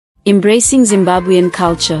Embracing Zimbabwean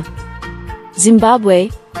culture.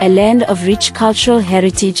 Zimbabwe, a land of rich cultural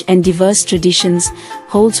heritage and diverse traditions,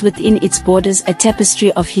 holds within its borders a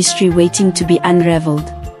tapestry of history waiting to be unraveled.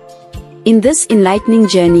 In this enlightening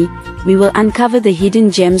journey, we will uncover the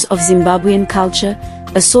hidden gems of Zimbabwean culture,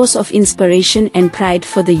 a source of inspiration and pride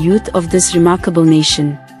for the youth of this remarkable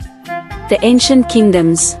nation. The Ancient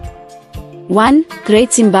Kingdoms. 1.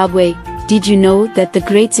 Great Zimbabwe. Did you know that the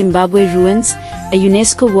Great Zimbabwe ruins, a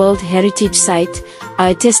UNESCO World Heritage Site, are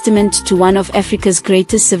a testament to one of Africa's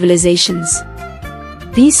greatest civilizations?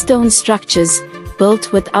 These stone structures,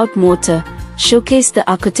 built without mortar, showcase the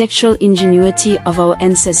architectural ingenuity of our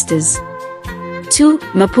ancestors. 2.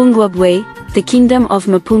 Mapungubwe. The Kingdom of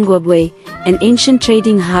Mapungubwe, an ancient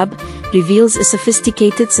trading hub, reveals a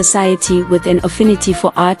sophisticated society with an affinity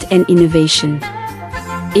for art and innovation.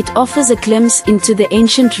 It offers a glimpse into the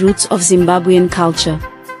ancient roots of Zimbabwean culture.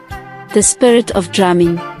 The spirit of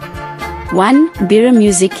drumming. 1. Mbira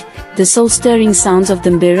music. The soul-stirring sounds of the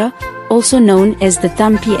mbira, also known as the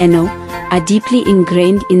thumb piano, are deeply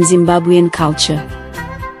ingrained in Zimbabwean culture.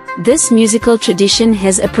 This musical tradition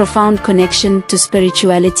has a profound connection to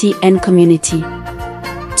spirituality and community.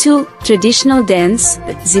 2. Traditional dance.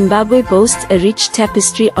 Zimbabwe boasts a rich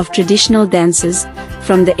tapestry of traditional dances,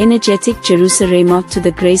 from the energetic Jerusalema to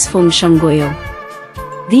the graceful Mshangoyo.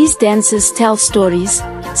 These dances tell stories,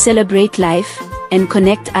 celebrate life, and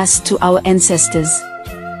connect us to our ancestors.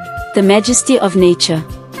 The majesty of nature.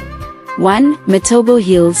 1. Matobo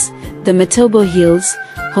Hills. The Matobo Hills,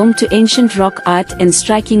 home to ancient rock art and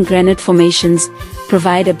striking granite formations,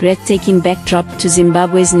 provide a breathtaking backdrop to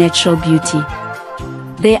Zimbabwe's natural beauty.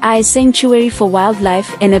 They are a sanctuary for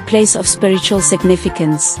wildlife and a place of spiritual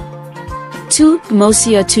significance. 2.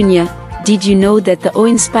 MOSI-OA-TUNYA. Did you know that the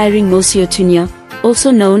awe-inspiring MOSI-OA-TUNYA,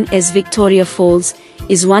 also known as Victoria Falls,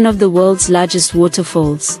 is one of the world's largest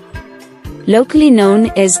waterfalls? Locally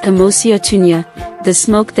known as MOSI-OA-TUNYA, the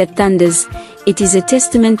smoke that thunders, it is a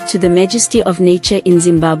testament to the majesty of nature in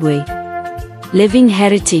Zimbabwe. Living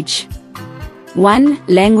heritage. 1.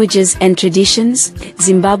 Languages and traditions.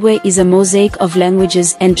 Zimbabwe is a mosaic of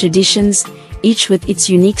languages and traditions, each with its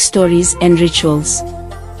unique stories and rituals.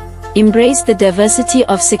 Embrace the diversity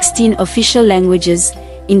of 16 official languages,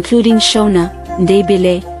 including Shona,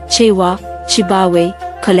 Ndebele, Chewa,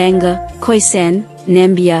 Chibawe, Kalanga, Khoisan,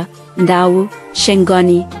 Nambia, Ndau,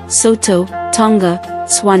 Shengoni, Soto, Tonga,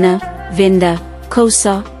 Tswana, Venda,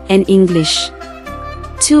 Xhosa, and English.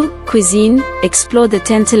 2. Cuisine. Explore the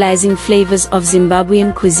tantalizing flavors of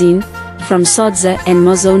Zimbabwean cuisine, from Sodza and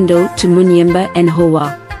Mozondo to Munyemba and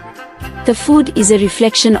Hoa. The food is a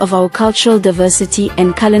reflection of our cultural diversity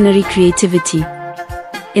and culinary creativity.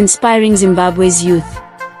 Inspiring Zimbabwe's youth.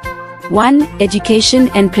 1. Education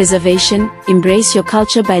and preservation. Embrace your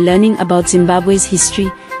culture by learning about Zimbabwe's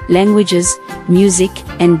history, languages, music,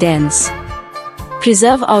 and dance.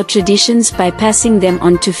 Preserve our traditions by passing them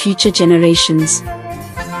on to future generations.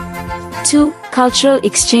 2. Cultural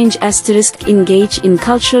exchange *. Engage in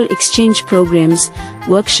cultural exchange programs,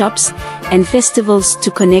 workshops, and festivals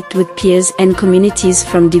to connect with peers and communities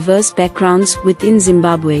from diverse backgrounds within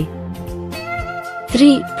Zimbabwe.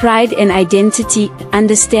 3. Pride and identity.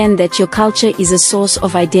 Understand that your culture is a source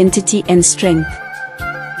of identity and strength.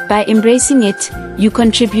 By embracing it, you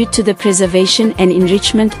contribute to the preservation and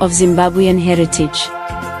enrichment of Zimbabwean heritage.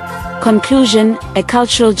 Conclusion. A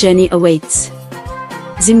cultural journey awaits.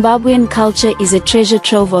 Zimbabwean culture is a treasure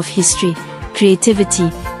trove of history, creativity,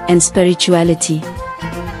 and spirituality.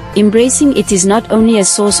 Embracing it is not only a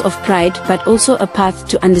source of pride but also a path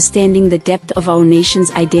to understanding the depth of our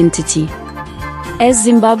nation's identity. As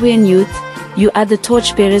Zimbabwean youth, you are the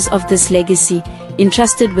torchbearers of this legacy,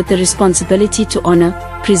 entrusted with the responsibility to honor,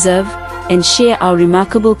 preserve, and share our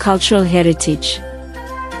remarkable cultural heritage.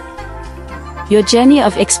 Your journey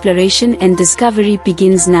of exploration and discovery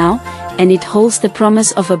begins now, and it holds the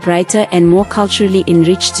promise of a brighter and more culturally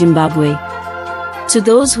enriched Zimbabwe. To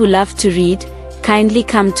those who love to read, kindly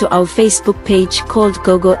come to our Facebook page called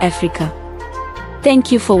Gogo Africa.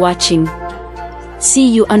 Thank you for watching. See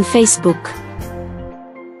you on Facebook.